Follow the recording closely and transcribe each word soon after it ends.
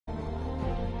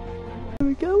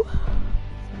we go.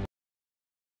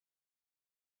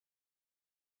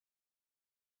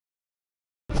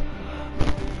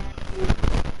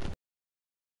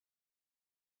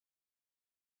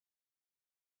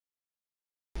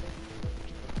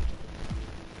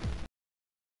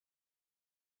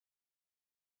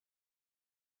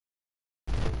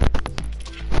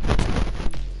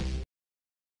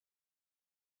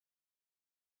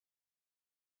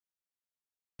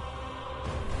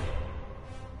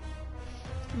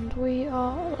 And we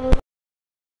are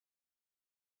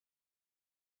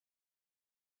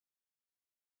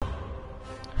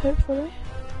hopefully.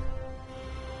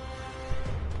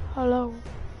 Hello.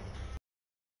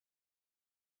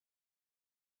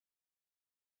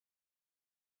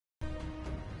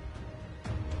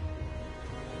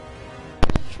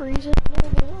 Freezing a little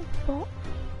bit, but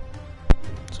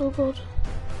it's all good.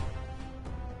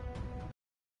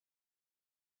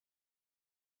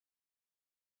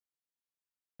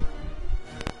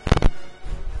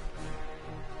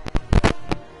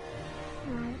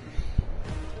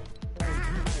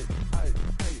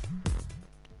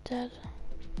 Dead.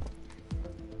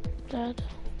 Dead.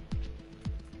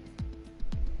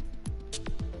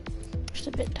 Just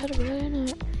a bit dead, really, isn't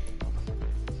it?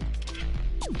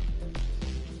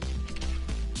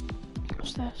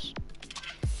 What's this?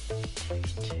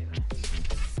 32.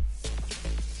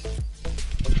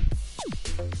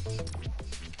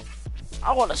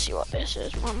 I want to see what this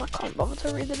is, man. I can't bother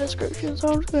to read the description, so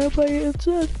I'm just gonna play it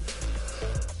instead.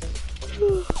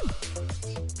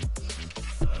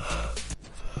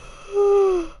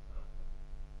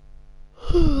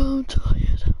 I'm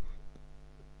tired.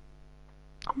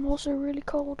 I'm also really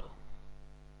cold.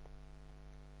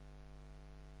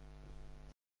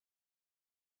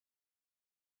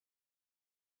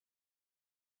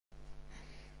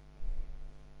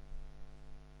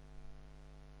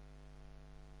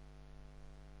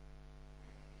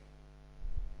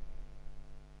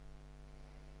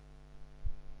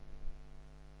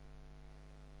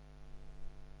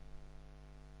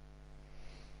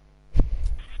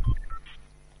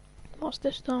 What's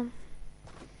this done?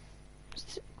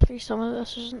 Please tell me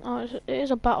this isn't. Oh, it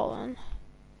is a battle then.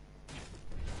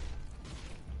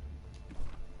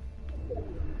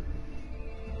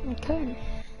 Okay.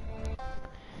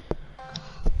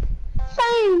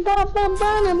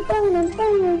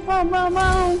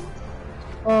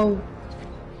 Oh.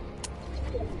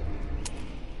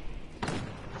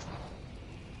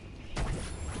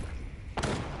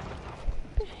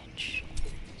 Bitch.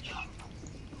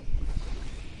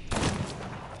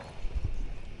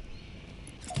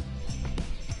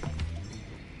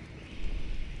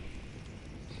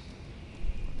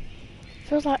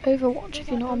 Feels like Overwatch, if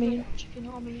you know what I mean.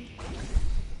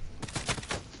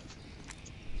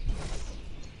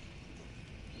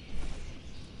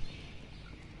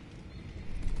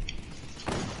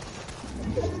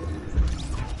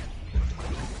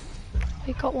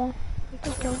 We got one.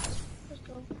 Let's go.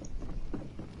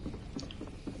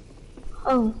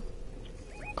 Oh.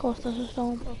 Of course, there's a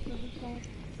storm.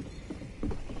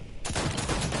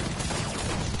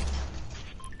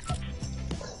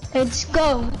 Let's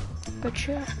go. Good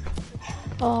shot.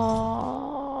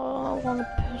 Oh, I want to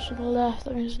push to the left.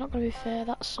 That means it's not going to be fair.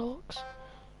 That sucks.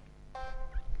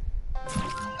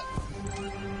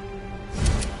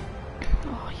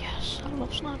 Oh yes, I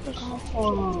love snipers.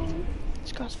 Oh.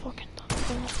 This guy's fucking done.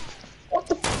 What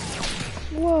the?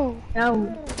 Whoa.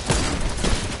 No.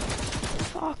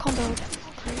 Oh, I can't build.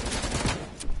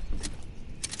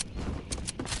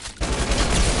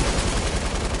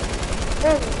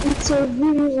 Oh, it's a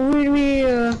really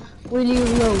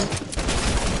low.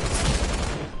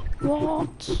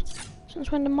 What?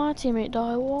 Since when did my teammate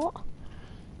die? What?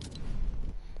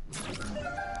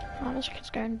 Oh, this kid's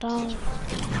going down.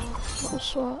 What a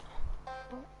sweat.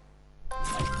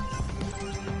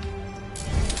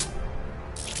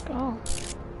 Let's go.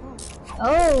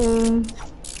 Oh.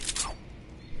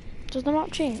 Does the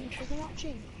map change?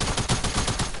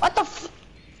 What the f?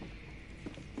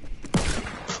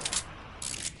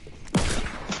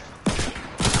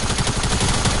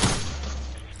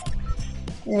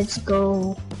 Let's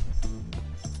go.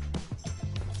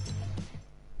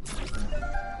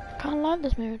 Kinda like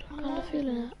this mood. Kinda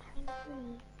feeling it.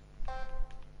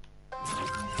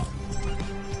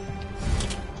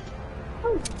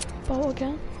 Bolt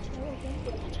again.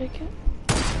 I'll take it.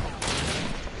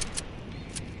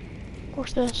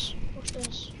 What's this?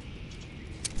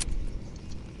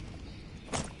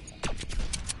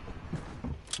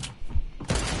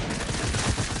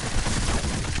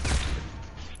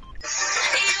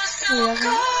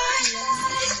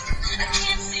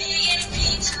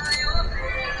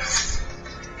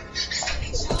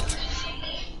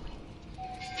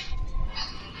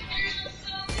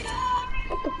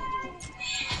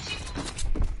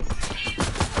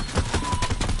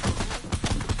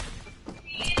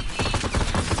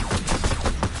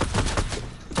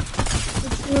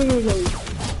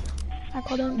 I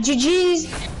got him.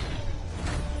 GG's.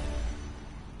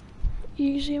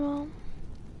 Easy, man.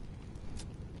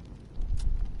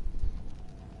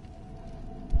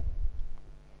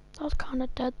 That was kind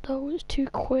of dead though, it was too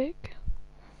quick.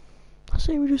 I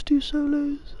say we just do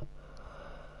solos.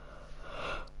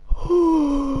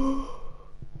 Oh.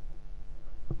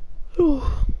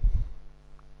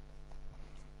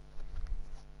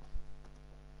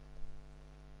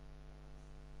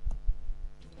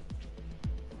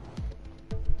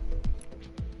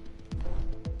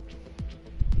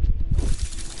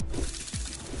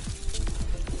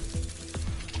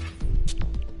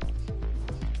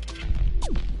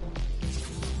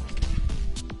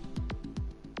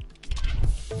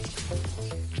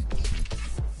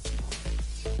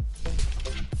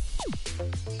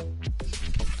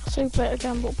 So better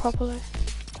gamble properly.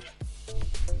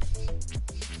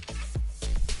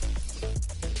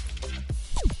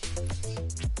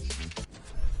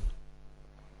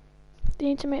 They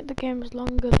need to make the games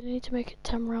longer, they need to make it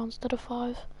 10 rounds instead of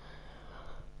 5.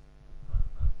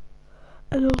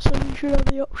 And also you should have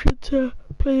the option to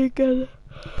play again.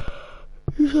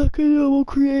 It's like a normal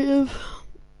creative.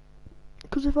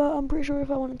 Because I'm pretty sure if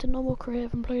I went into normal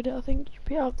creative and played it, I think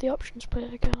you'd have the option to play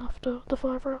it again after the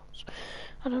 5 rounds.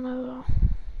 I don't know though.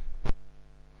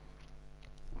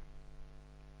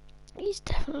 It's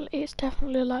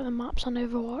definitely like the maps on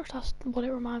Overwatch. That's what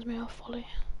it reminds me of fully.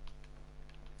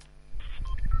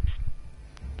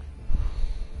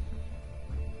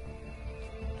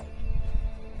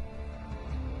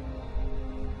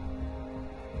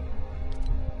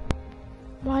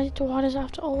 Why does it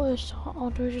have to auto start,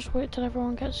 or do we just wait till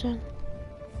everyone gets in?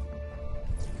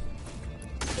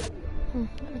 There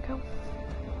we go.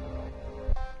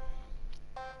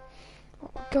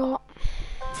 What we got?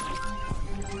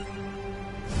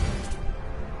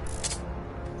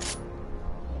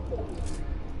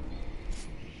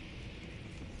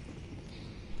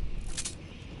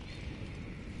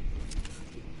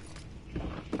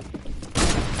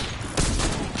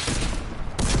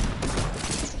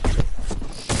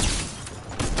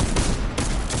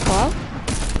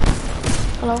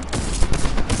 Hello?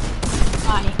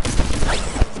 Hi.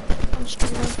 I'm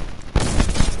streaming.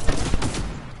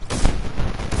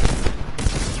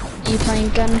 Are you playing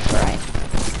Gunfight?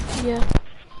 Yeah.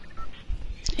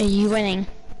 Are you winning?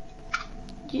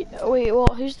 Yeah. Wait,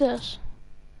 what? Who's this?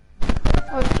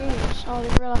 Oh, it's James. Oh, I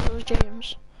didn't realise it was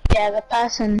James. Yeah, the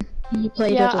person you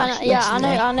played Yeah, with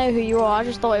I know who you are. I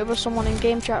just thought it was someone in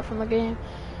game chat from the game.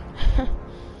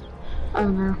 Oh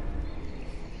no.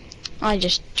 I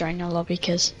just joined the lobby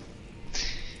because...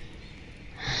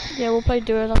 Yeah, we'll play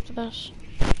duos after this.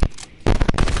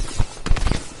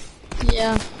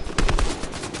 Yeah.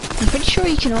 I'm pretty sure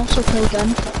you can also play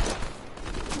gun.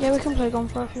 Yeah, we can play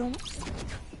Gunfire if you want.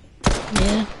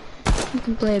 Yeah. You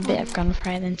can play a bit of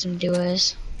Gunfire then some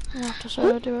duos. We'll have to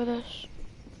solo duo this.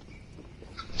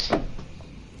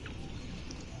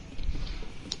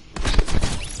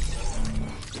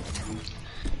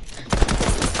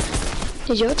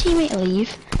 Did your teammate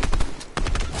leave?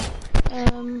 I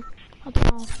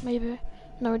don't know, maybe.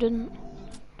 No, I didn't.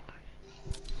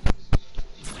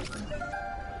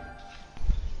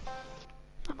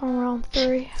 I'm on round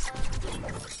 3.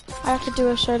 I have to do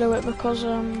a solo it because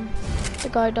the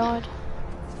guy died.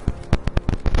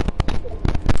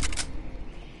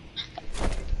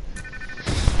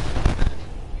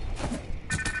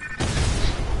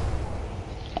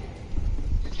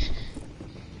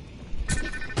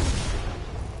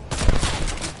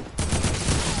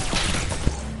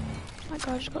 That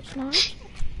guy just got sniped.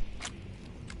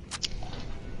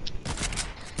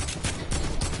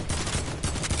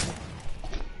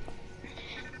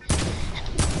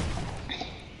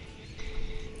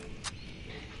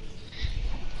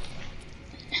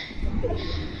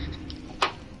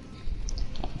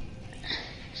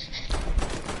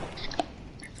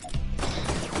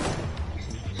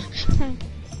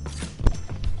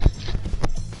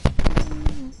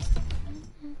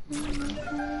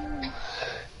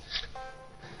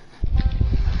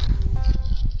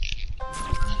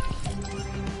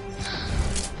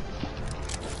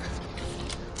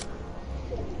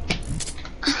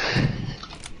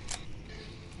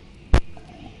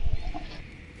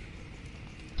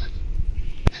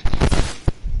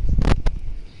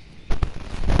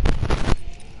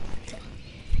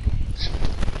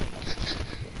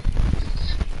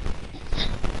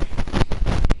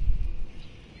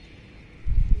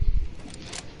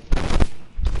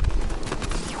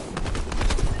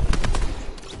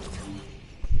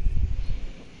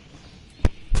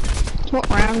 What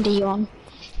round are you on?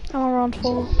 I'm on round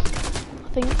 4, I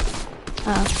think.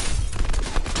 Oh.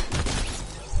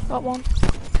 Got one.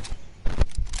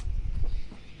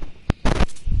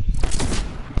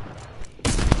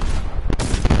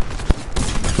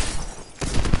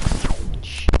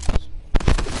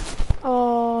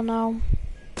 Oh no.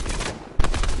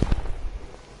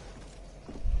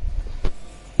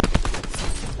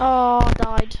 Oh, I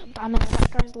died. Damn it,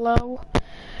 that guy's low.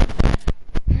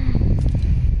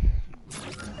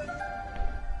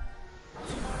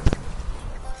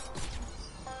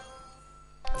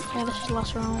 Yeah, this is the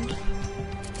last round.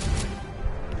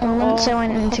 Once I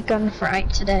went into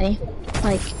gunfight today,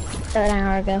 like an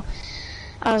hour ago,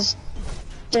 I was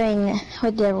doing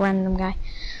with the random guy,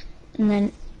 and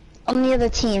then on the other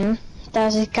team, there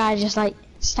was a guy just like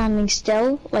standing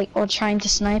still, like, or trying to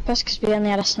snipe us, because we only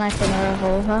had a sniper and a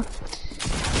revolver.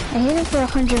 I hit him for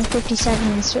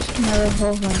 157 and switched to my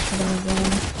revolver instead of the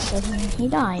gun, so he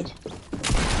died.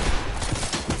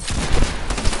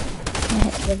 I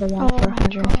hit the other one for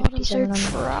 157. God, I'm so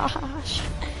trash.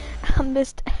 I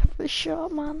missed every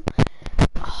shot, man.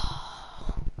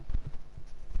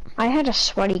 I had a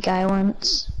sweaty guy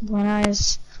once when I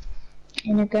was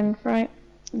in a gunfight.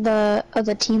 The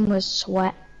other team was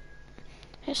sweat.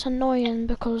 It's annoying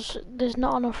because there's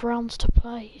not enough rounds to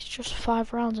play. It's just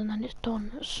 5 rounds and then it's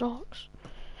done. It sucks.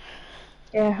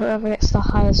 Yeah, whoever gets the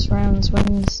highest rounds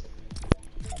wins.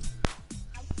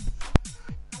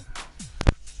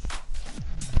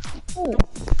 Ooh.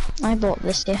 I bought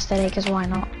this yesterday because why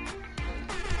not?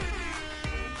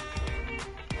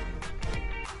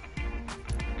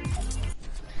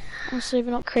 I'm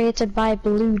saving up. Created by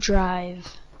Blue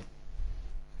Drive.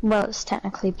 Well, it's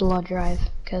technically Blood Drive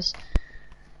because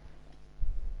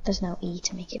there's no E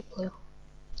to make it blue,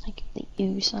 like the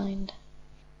U signed.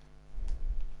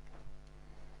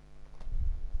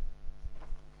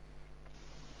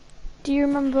 Do you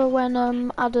remember when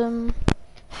Adam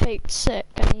faked sick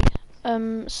and he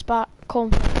spat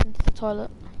cornflakes into the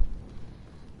toilet?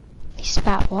 He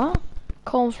spat what?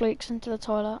 Cornflakes into the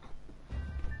toilet.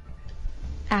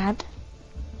 Ad?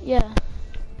 Yeah.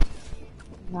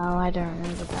 No, I don't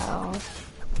remember that at all.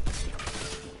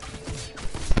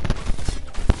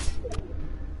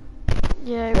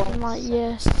 Yeah, it was in like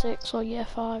year 6 or year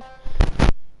 5.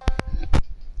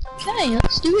 Okay,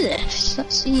 let's do this.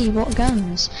 Let's see what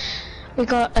guns. We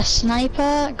got a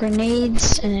sniper,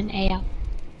 grenades, and an AR.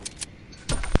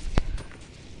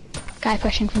 Guy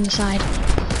pushing from the side.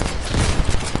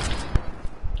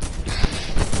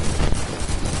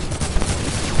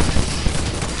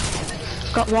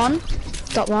 Got one.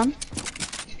 Got one.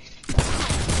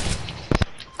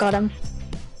 Got him.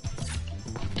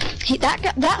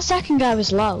 That second guy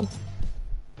was low.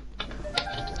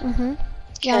 Mhm.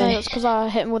 Yeah, it's because I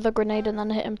hit him with a grenade and then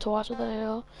hit him twice with an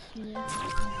AR.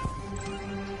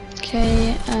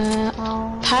 Okay,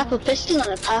 purple pistol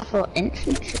and a purple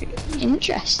infantry.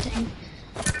 Interesting.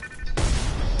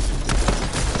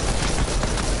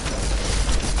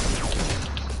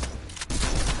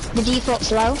 The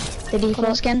default's low. The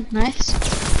default skin, nice.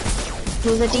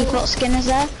 Who the default skin is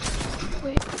there?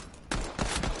 Wait.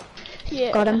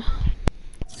 Yeah. Got him.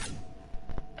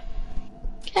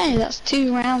 Okay, that's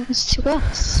 2 rounds to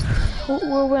us.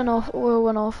 We'll win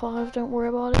all 5. Don't worry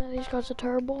about it. These guys are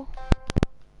terrible.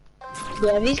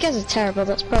 Yeah, these guys are terrible.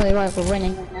 That's probably why we're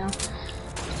winning right now.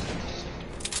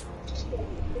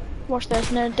 Watch this.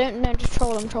 No, just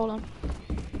troll him.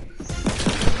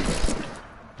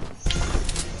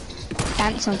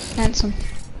 Dance them.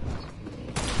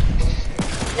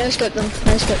 No scope them.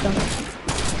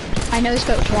 I no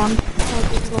scoped one.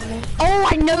 Oh,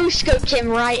 I no scoped him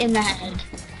right in the head.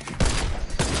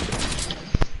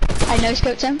 I no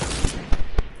scoped him.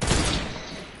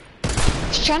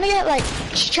 Just try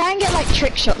and get like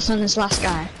trick shots on this last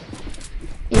guy.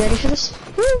 You ready for this?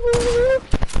 Woo!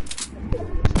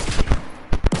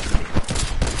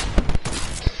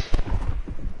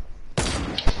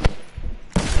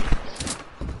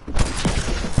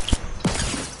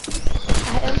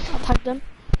 Tagged him.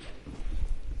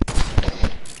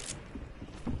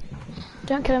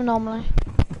 Don't kill him normally.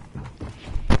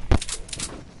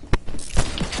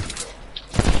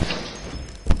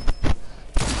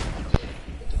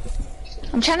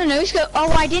 I'm trying to no scope. Oh,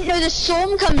 I didn't know the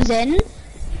storm comes in.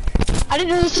 We need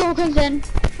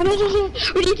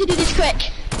to do this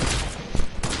quick.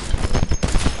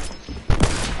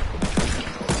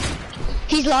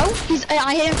 He's low.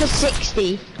 I hit him for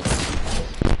 60.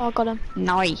 Oh, I got him.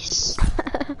 Nice.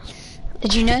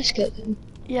 Did you no scope him?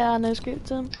 Yeah, I no scoped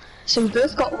him. So we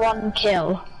both got 1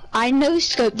 kill. I no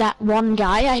scoped that one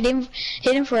guy. I hit him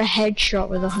Hit him for a headshot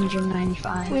with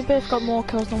 195. We both got more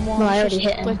kills than one. Well, I It's already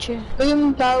just hit him. glitchy.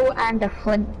 Boom bow and a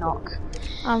flint knock.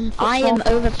 I am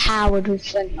overpowered with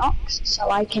flint knocks, so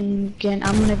I'm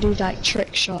gonna do like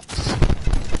trick shots.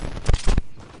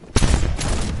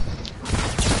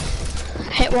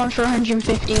 Hit one for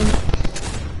 115.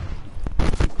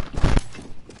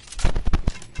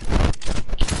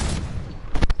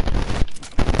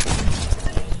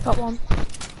 Got one.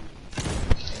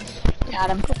 Got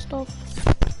him. Good stuff.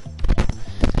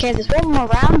 Okay, there's one more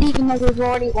round, even though we've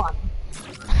already won.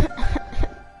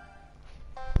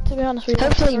 To be honest, we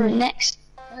Hopefully the next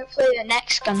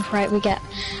gunfight we get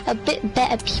a bit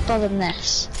better people than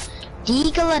this.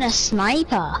 Deagle and a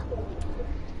sniper.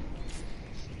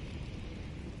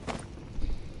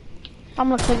 I'm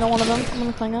gonna cling on one of them. I'm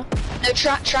gonna cling her. No,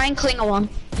 try and cling a one.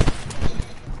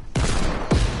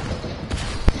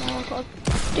 Oh, I've got a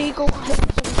deagle.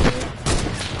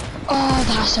 Oh,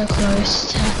 that's so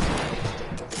close.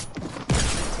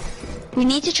 We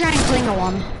need to try and cling a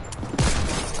one.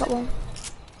 Got one.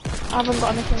 I haven't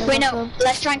got anything. Wait, no.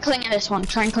 Let's try and cling at this one.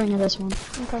 Try and cling at this one.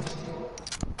 Okay.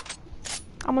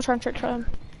 I'm gonna try and trick shot him.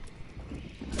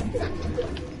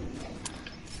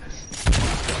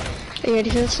 Are you ready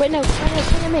for this? Wait, no.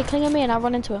 Cling at me, and I'll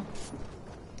run into him.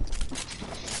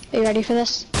 Are you ready for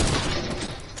this?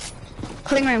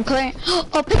 Cling him, cling.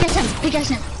 Oh, pick us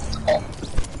him. Oh.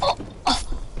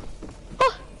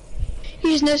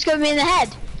 You just no-scoped me in the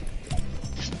head.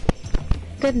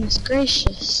 Goodness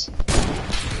gracious.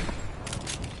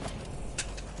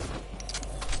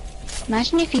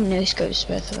 Imagine if he no-scopes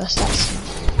both of us,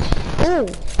 Oh!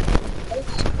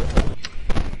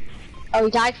 Oh,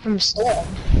 he died from a storm.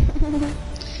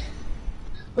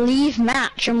 Leave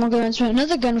match and we'll go into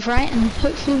another gunfight and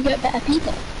hopefully we'll get better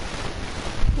people.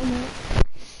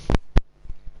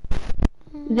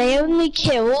 They only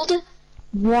killed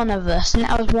one of us, and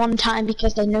that was one time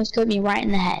because they no-scoped me right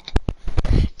in the head.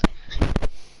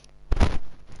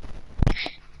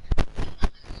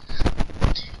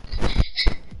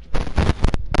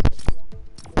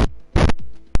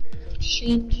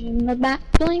 Changing my back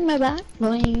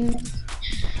bling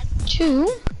to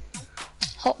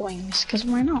hot wings, because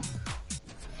why not?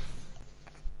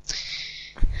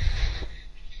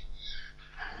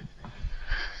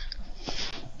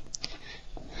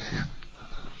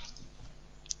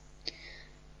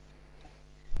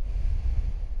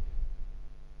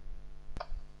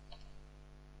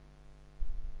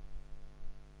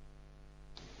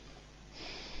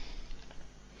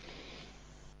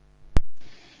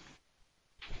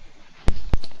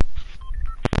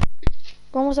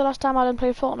 When was the last time I didn't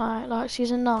play Fortnite? Like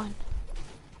season 9?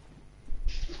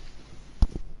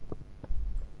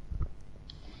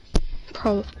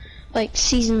 Like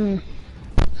season.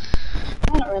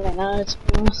 I don't really know, to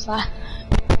be honest.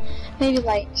 Maybe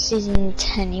like season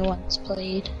 10 he once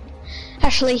played.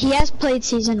 Actually, he has played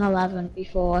season 11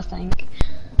 before, I think.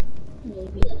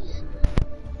 Maybe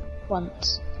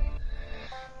once.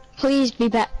 Please be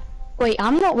back. Wait,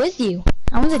 I'm not with you.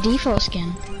 I'm with the default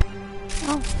skin.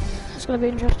 Oh, it's gonna be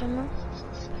interesting then.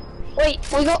 Wait,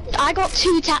 I got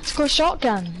 2 tactical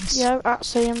shotguns. Yeah,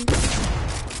 same.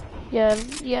 Yeah,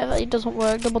 it doesn't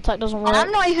work. Double tap doesn't work. And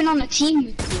I'm not even on a team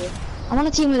with you. I'm on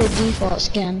a team with a default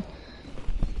skin.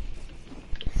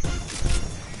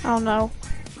 Oh no.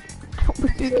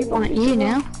 We want you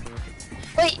now.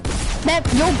 Wait,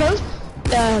 you're both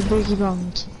Boogie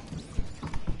Bombs.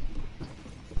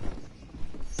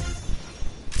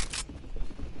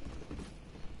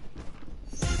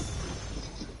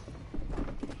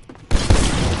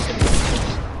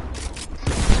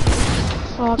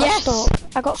 Oh,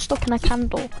 I got stuck in a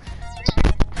candle.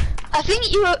 I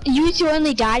think you two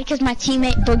only died because my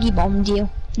teammate Boogie Bombed you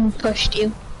and pushed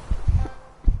you.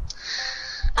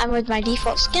 I'm with my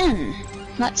default skin.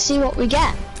 Let's see what we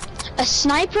get. A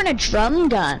sniper and a drum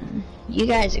gun. You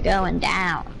guys are going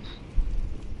down.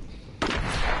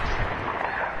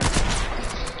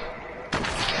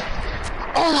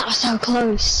 Oh, that was so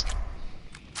close.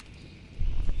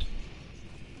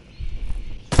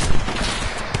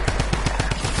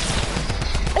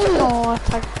 Oh, I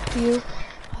tagged you,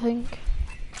 I think.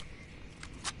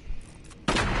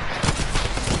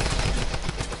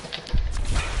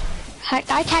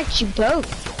 I tagged you both.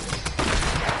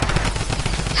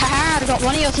 Haha, I got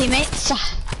one of your teammates.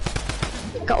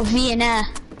 Got a Vienna.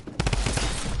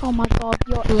 Oh my god,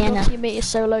 your teammate is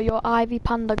solo, your Ivy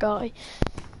Panda guy.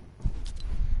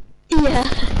 Yeah.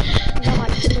 I got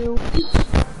like 2.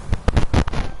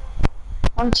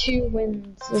 On 2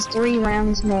 wins. There's 3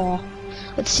 rounds more.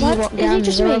 Let's see what guns.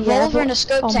 Just A me? revolver Yeah, and a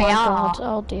scope oh my AR. god,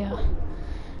 oh dear.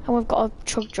 And we've got a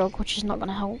chug jug, which is not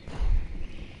gonna help.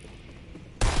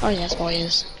 Oh yes,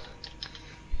 boys.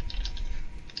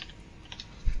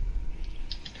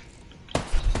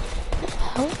 What the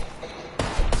hell?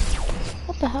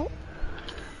 What the hell?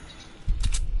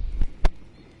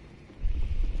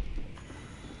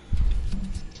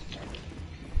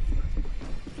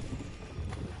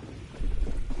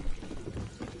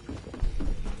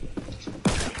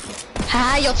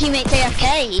 Ha! Your teammate's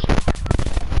AFK.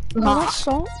 Oh, that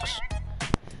sucks.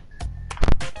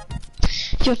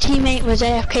 Your teammate was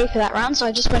AFK for that round, so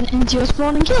I just went into your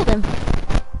spawn and killed him.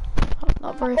 That's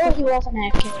not very Oh, good. he wasn't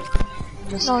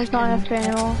AFK. No, he's not AFK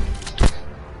anymore.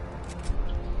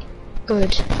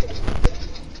 Good.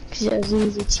 Because it was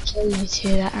easy to kill you two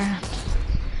that round.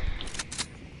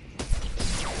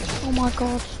 Oh my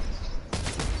god.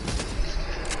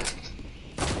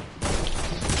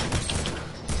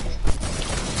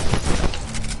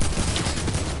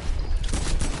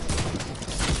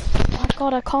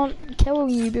 God, I can't kill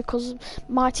you because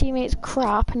my teammate's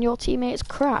crap and your teammate's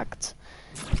cracked.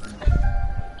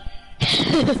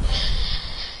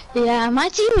 Yeah, my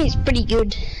teammate's pretty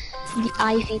good. The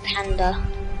Ivy Panda.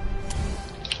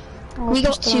 Oh, We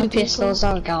got two pistols,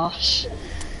 oh gosh.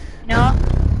 You know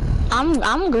what?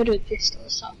 I'm good with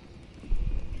pistols, so.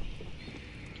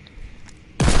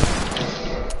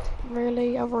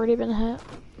 Really? I've already been hit.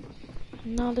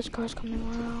 And now this guy's coming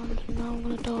around and now I'm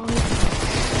gonna die.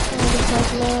 This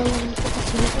guy's low and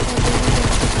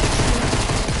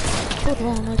good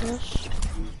one, I guess.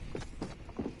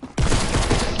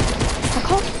 I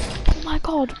can't. Oh my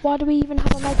god, why do we even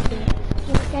have a medkit?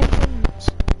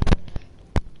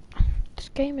 This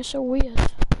game is so weird.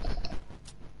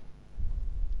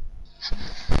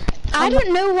 I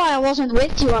don't know why I wasn't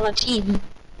with you on a team.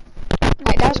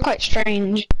 Like, that was quite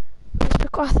strange.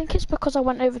 I think it's because I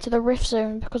went over to the Rift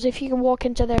Zone, because if you can walk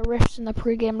into their rifts in the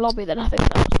pre-game lobby, then I think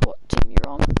that's what team you're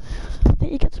on. I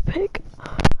think you get to pick.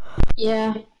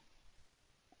 Yeah.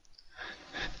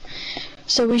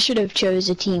 So we should have chose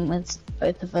a team with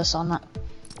both of us on that.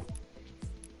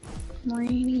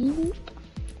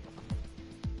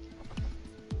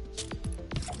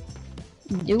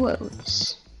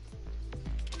 Duos.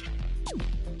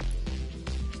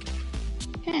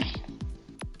 Okay.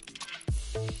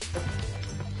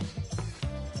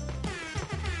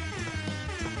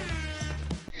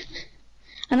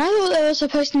 And I thought they were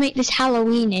supposed to make this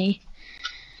Halloween-y,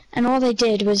 and all they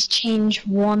did was change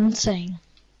one thing.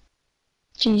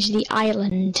 Change the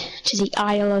island to the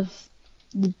Isle of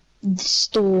the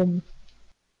Storm.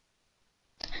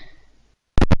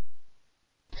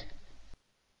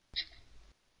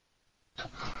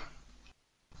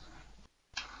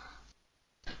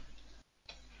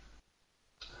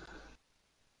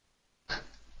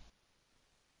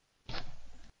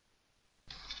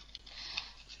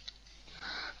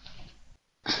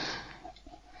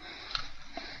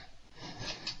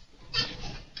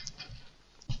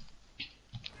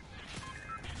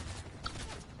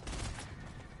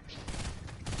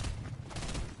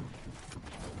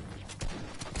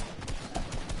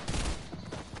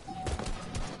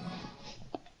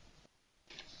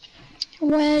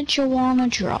 Where'd you wanna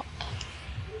drop?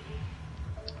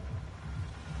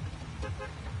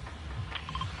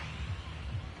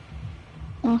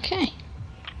 Okay.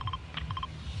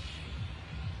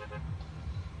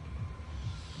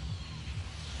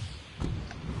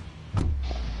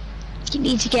 You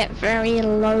need to get very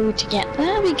low to get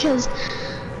there because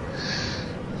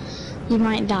you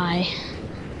might die.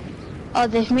 Oh,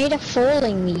 they've made a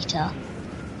falling meter.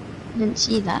 Didn't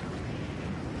see that.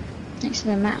 Next to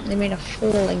the map, they made a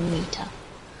falling meter.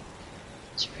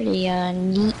 It's pretty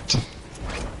neat.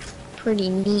 Pretty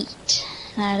neat.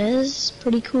 That is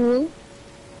pretty cool.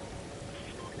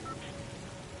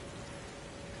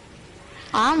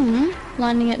 I'm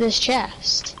landing at this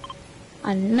chest,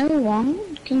 and no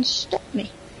one can stop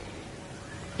me.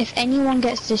 If anyone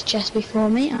gets this chest before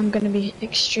me, I'm gonna be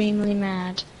extremely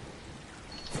mad.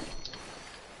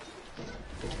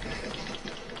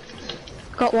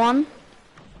 Got one.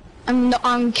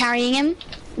 I'm carrying him.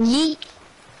 Yeet.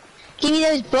 Give me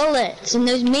those bullets and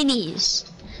those minis.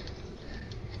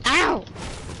 Ow!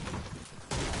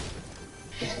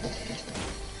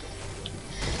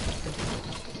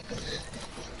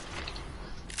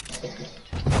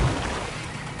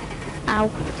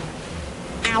 Ow.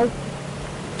 Ow.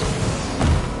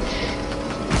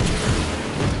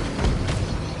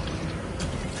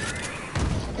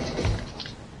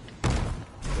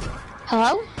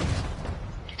 Hello?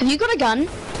 Have you got a gun?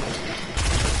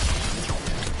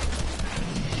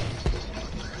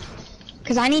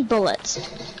 Because I need bullets. It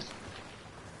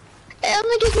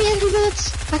only gives me 80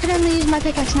 bullets. I can only use my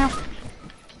pickaxe now.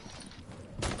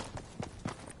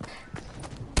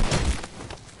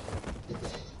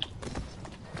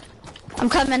 I'm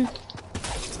coming.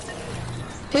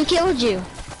 Who killed you?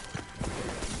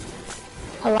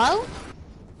 Hello?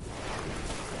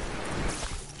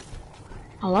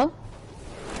 Hello?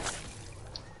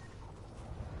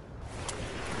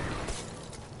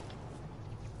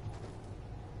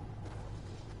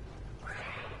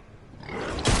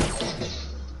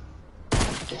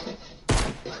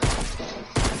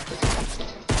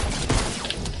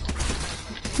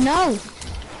 No!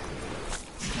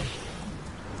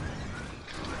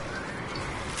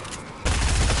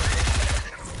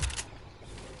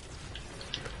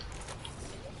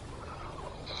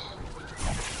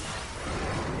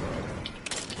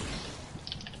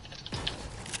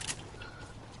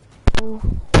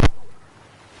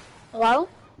 Hello?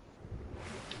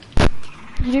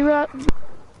 Did you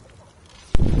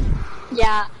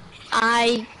Yeah,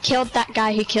 I killed that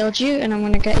guy who killed you, and I'm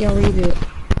gonna get your reboot.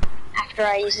 After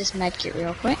I use this medkit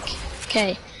real quick.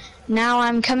 Okay, now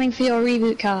I'm coming for your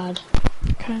reboot card.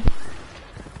 Okay.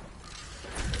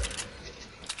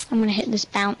 I'm gonna hit this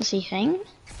bouncy thing.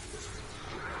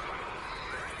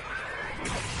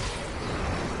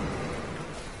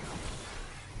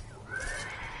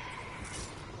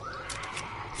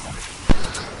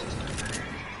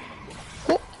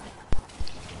 Oh.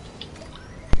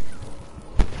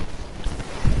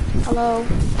 Hello.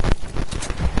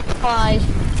 Hi.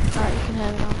 Alright, you can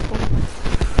hear me now. Cool.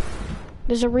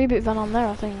 There's a reboot van on there,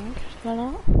 I think. Is there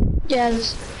not?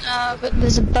 Yeah, but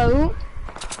there's a boat,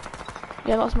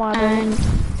 Yeah, that's my and boat.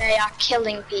 they are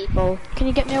killing people. Can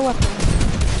you get me a weapon?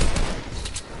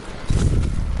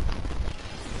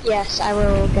 Yes, I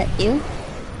will get you.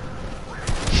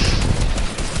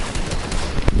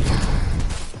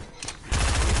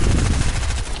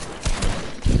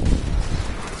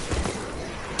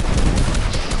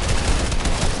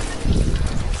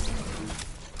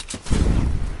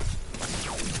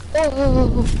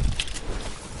 Oh.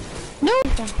 No!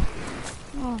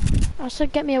 Oh, I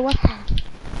said get me a weapon.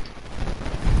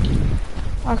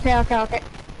 Okay.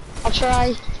 I'll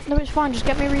try. No, it's fine, just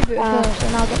get me a reboot first,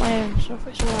 and I'll get my own, so if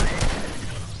it's alright.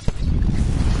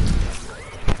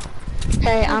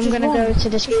 Okay, No, I'm just gonna run. go to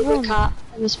this Just reboot run. cart,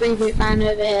 this reboot van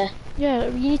over here. Yeah,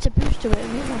 you need to boost to it, it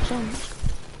makes more sense.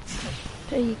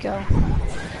 There you go.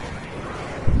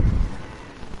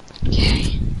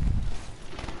 Okay.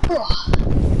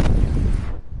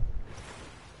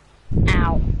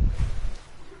 Ow.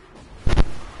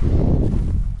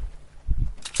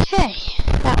 Okay,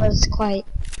 that was quite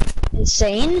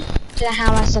insane. Don't know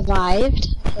how I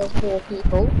survived. I killed 4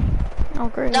 people. Oh,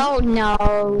 great. No.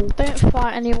 Don't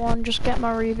fight anyone, just get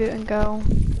my reboot and go.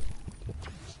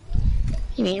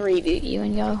 You mean reboot you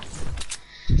and go?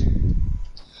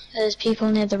 There's people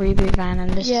near the reboot van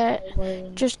and this Yeah, is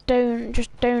worrying. just don't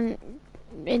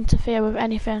interfere with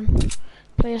anything.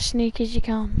 Play as sneaky as you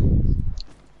can.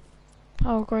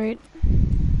 Oh, great.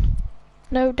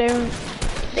 No, don't.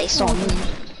 They saw me.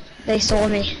 They saw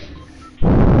me.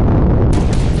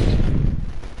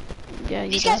 Yeah,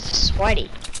 you These dead. guys are sweaty.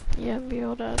 Yep,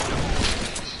 you're dead.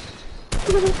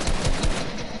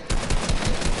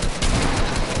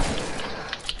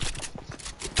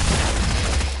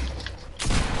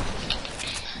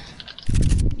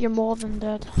 You're more than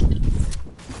dead.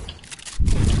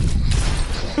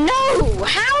 No!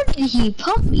 How did he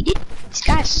pump me? This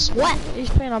guy's sweat. He's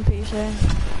playing on PC.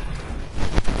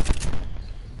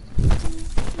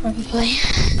 Probably.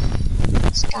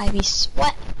 This guy be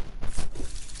sweat.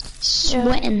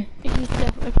 Sweating. Yeah, he's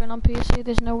definitely playing on PC.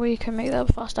 There's no way you can make that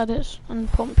with fast edits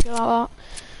and pump you like that.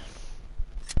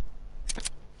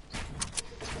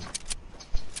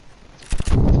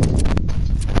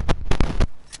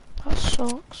 That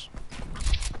sucks.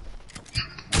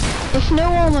 If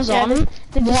no one was Yeah, on,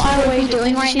 they what I would be did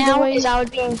doing you right see the now way- is I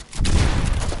would be...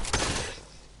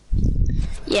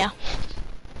 Yeah.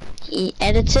 He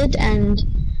edited and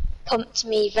pumped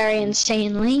me very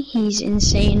insanely. He's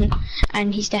insane,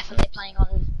 and he's definitely playing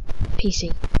on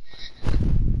PC.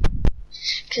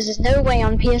 Because there's no way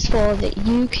on PS4 that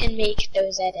you can make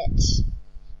those edits.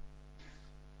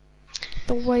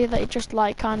 The way that he just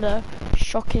like kind of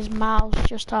shook his mouse,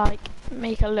 just to, like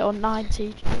make a little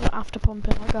 90 after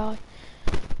pumping a guy.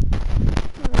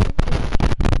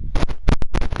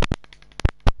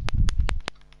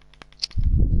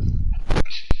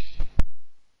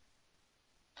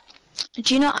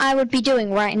 Do you know what I would be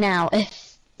doing right now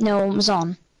if no one was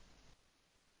on?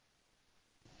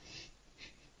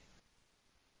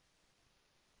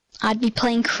 I'd be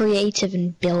playing creative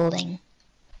and building.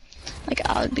 Like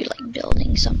I would be like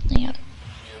building something. I don't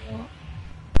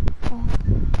know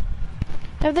what.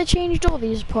 Have they changed all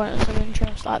these points of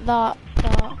interest? Like that.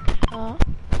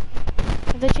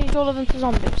 Have they changed all of them to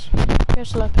zombies?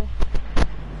 Pistol OP.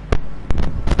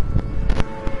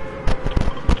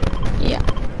 Yeah.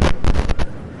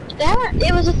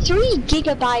 It was a 3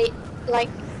 gigabyte like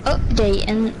update,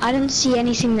 and I didn't see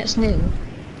anything that's new.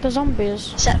 The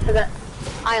zombies. Except for the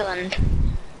island.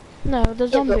 No, the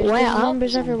zombies. but where There's are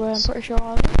zombies the everywhere, I'm zombies? pretty sure.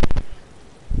 Aren't there?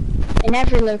 In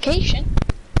every location.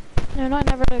 No, not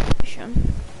in every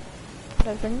location. I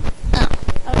don't think. Oh.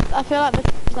 I feel like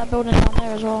there's that building down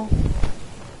there as well.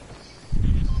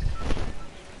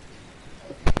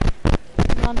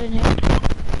 Land in here.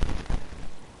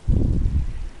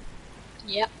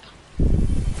 Yep.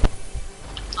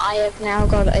 I have now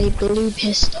got a blue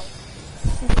pistol.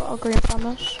 We've got a green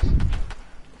promise.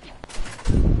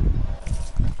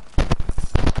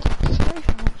 Very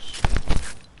nice.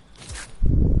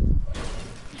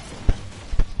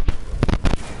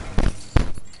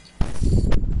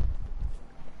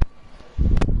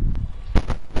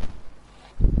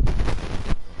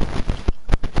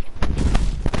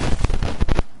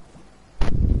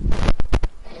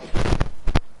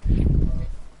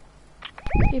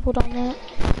 People down there.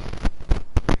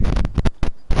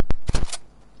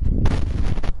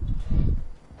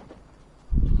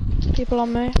 People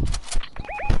on me.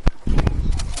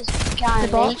 There's a guy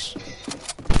The on me. box.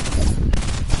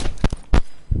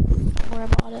 Don't worry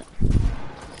about it.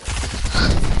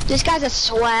 This guy's a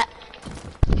sweat.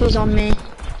 Who's on me?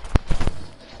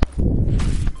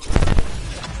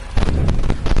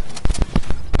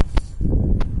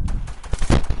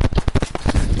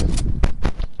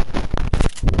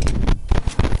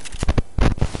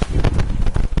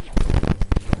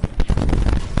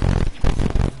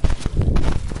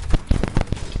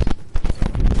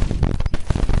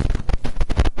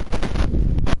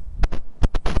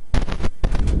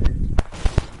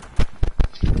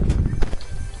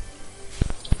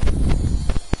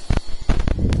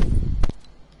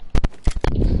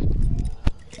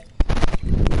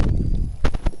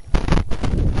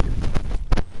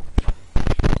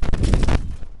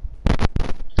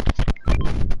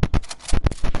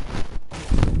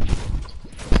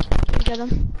 Get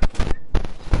him.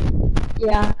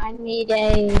 Yeah, I need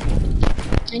an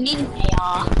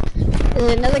AR.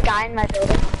 There's another guy in my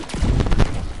building.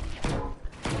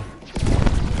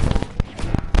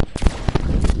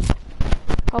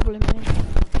 Probably me.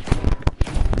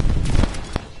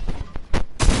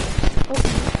 Oh.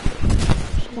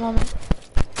 Someone on me.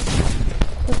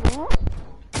 Wait, what?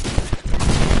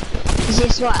 Is he a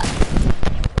sweat?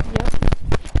 Yep.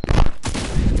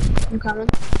 I'm coming.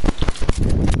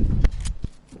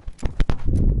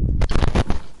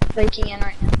 Breaking in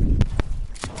right now.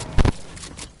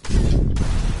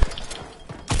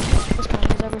 This guy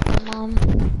knows everything, man.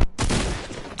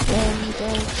 There you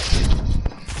go.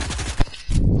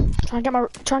 Try and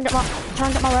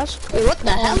get my res. Wait, what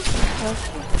the hell?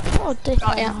 Oh, dick.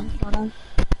 Oh yeah. Man. Hold on.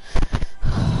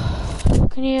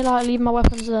 Can you like leave my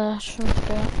weapons there? Just for me to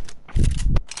get.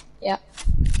 Yeah.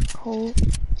 Cool.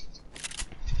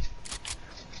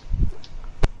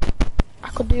 I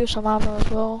could do some ammo as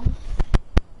well.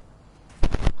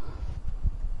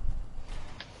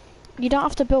 You don't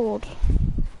have to build.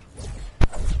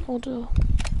 Or do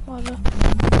whatever.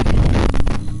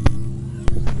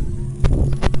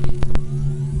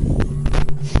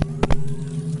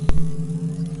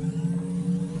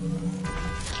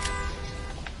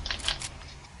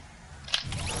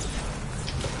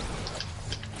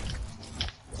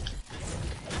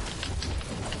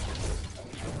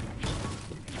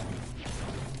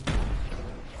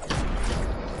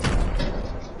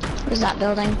 Where's that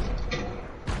building?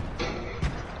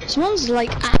 Someone's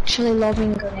like actually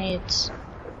lobbing grenades.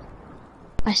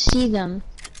 I see them.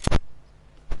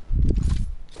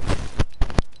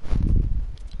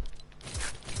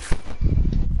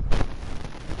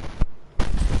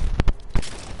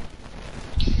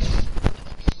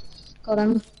 Got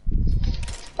him.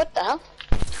 What the hell?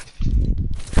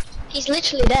 He's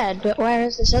literally dead, but where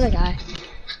is this other guy?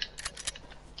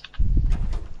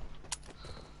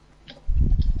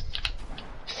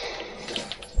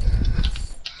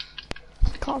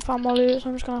 Can't find my loot, so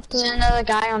I'm just gonna have There's to. another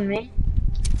guy on me.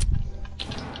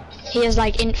 He has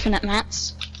like infinite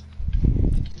mats.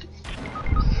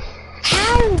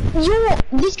 How?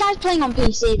 This guy's playing on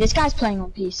PC. This guy's playing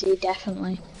on PC,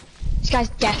 definitely. This guy's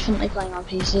definitely playing on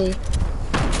PC.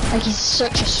 Like, he's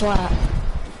such a sweat.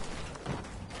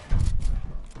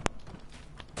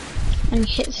 And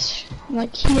he hits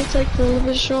like all of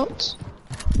his shots.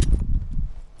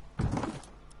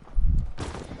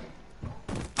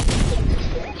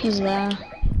 He's there.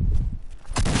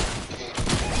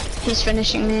 He's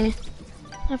finishing me.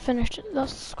 I finished it.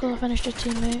 That's because I finished a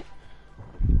teammate.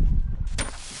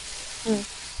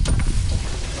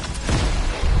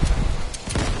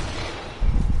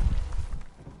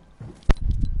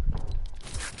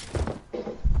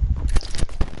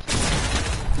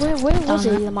 Where was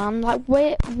Don't he, know. man? Like,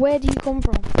 where do you come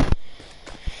from?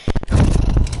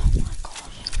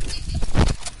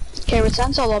 Okay,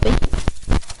 return to lobby.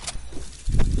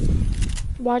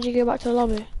 Why'd you go back to the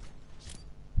lobby?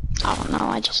 I don't know,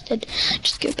 I just did.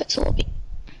 Just go back to lobby.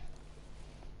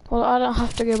 Well, I don't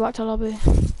have to go back to lobby.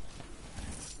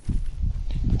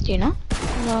 Do you know?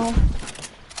 No.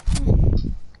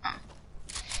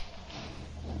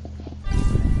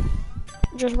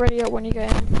 Just ready up when you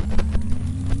get in.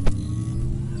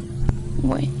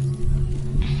 Wait.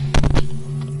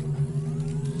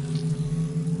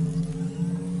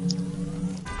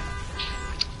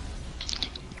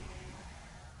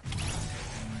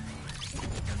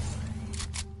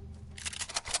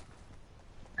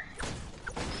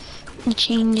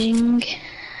 Changing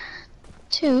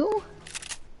to,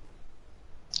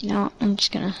 you know what, I'm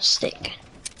just gonna stick.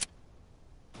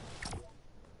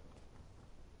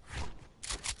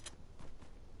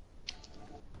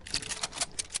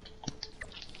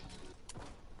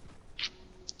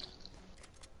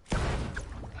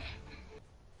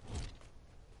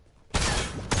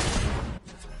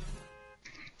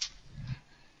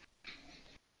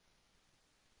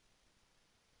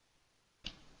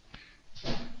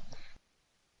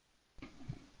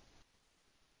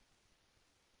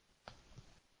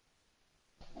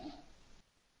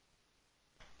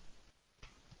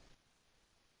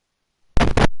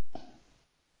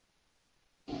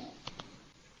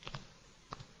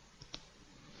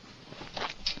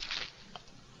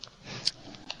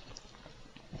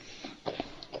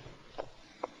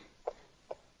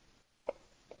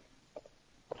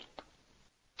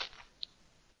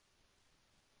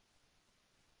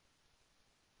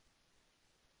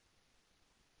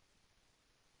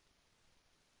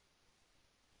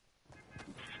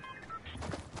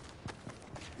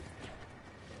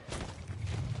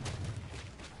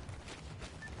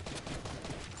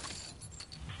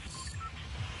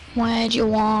 Where'd you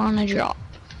wanna drop?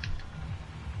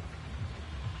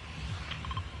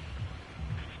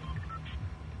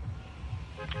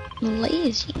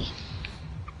 Lazy.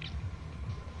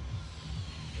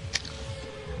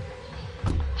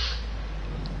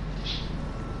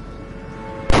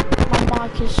 My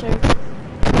mic is so...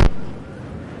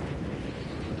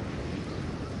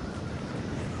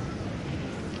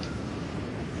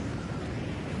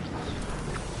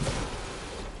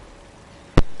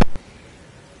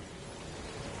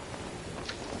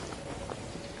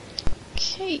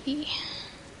 Okay.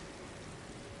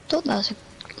 Thought that was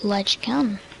a ledge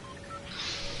gun.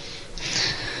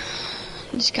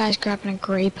 This guy's grabbing a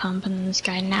grey pump and this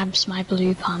guy nabs my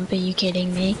blue pump. Are you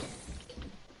kidding me?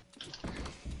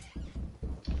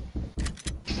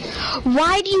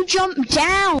 Why do you jump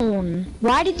down?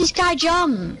 Why did this guy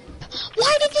jump?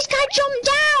 Why did this guy jump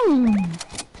down?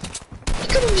 You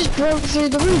could have just broke through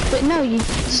the roof, but no, you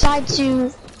decide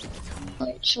to...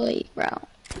 Literally, bro.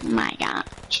 My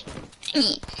gosh.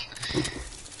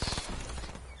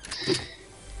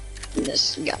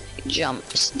 This guy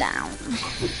jumps down.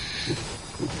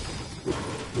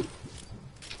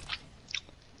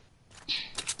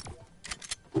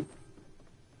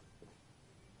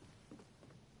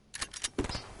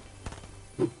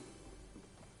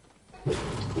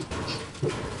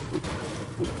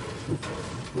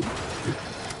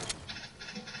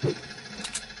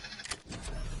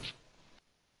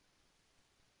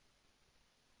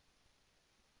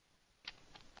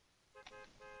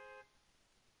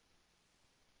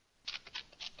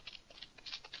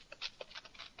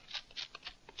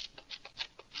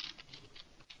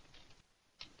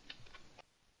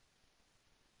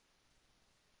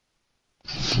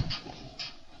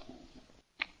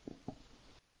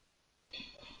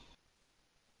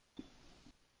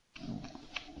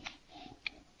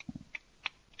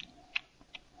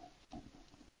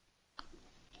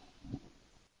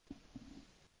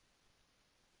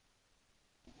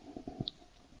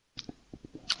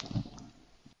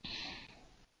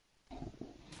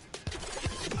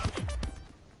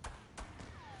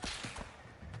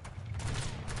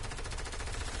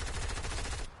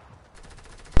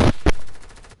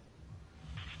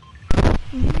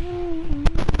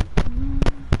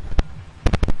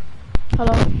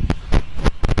 Hello?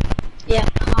 Yeah,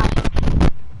 hi.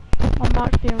 My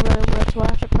mic's being really weird, so I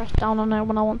have to press down on it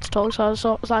when I want to talk, so it's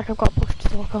like I've got push to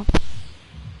talk on.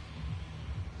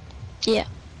 Yeah.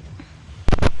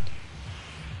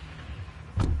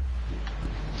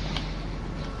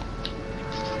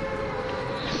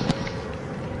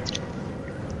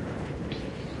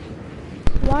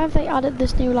 Why have they added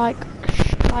this new like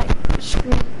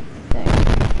screen thing?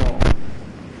 For?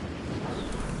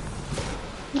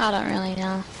 I don't really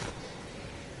know.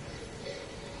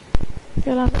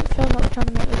 feel like they're trying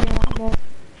to make the game out more.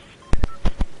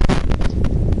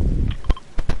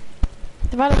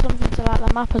 They've added something to like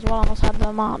the map as well on the side of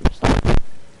the map. So.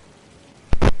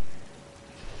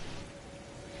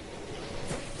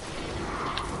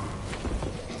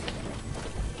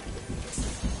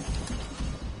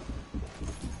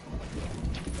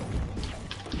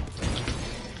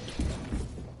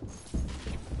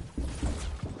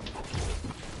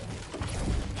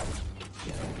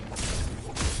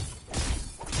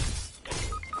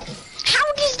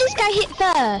 How does this guy hit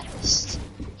first?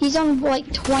 He's on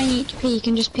like 20 HP, he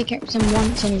can just pick up him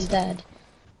once and he's dead.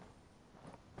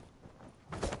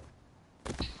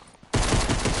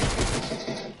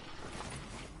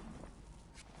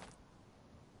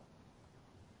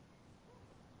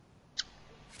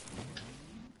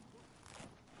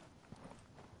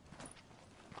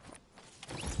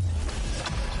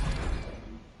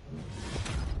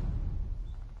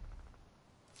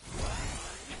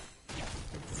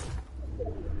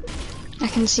 I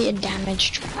can see a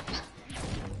damage trap.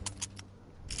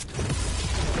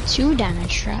 2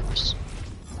 damage traps.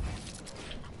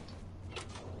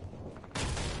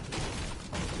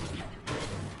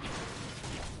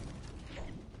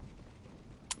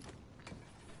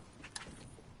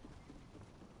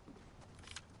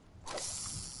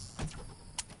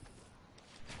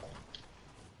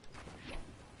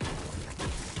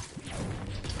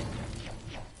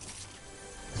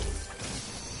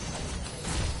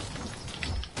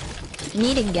 I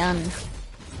need a gun.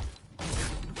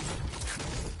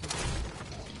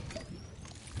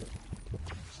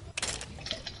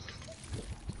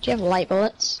 Do you have light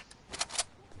bullets?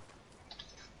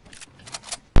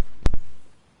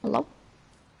 Hello?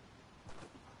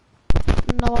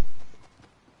 No.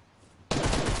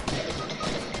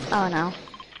 Oh no.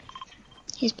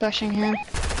 He's pushing him.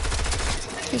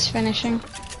 He's finishing.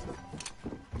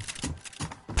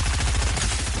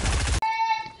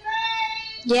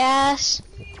 Yes.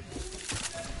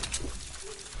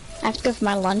 I have to go for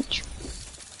my lunch.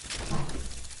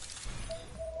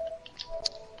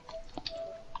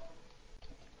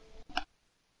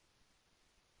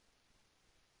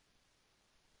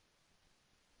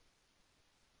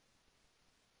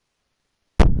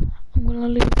 I'm gonna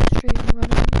leave the stream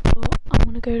running, but I'm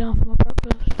gonna go down for my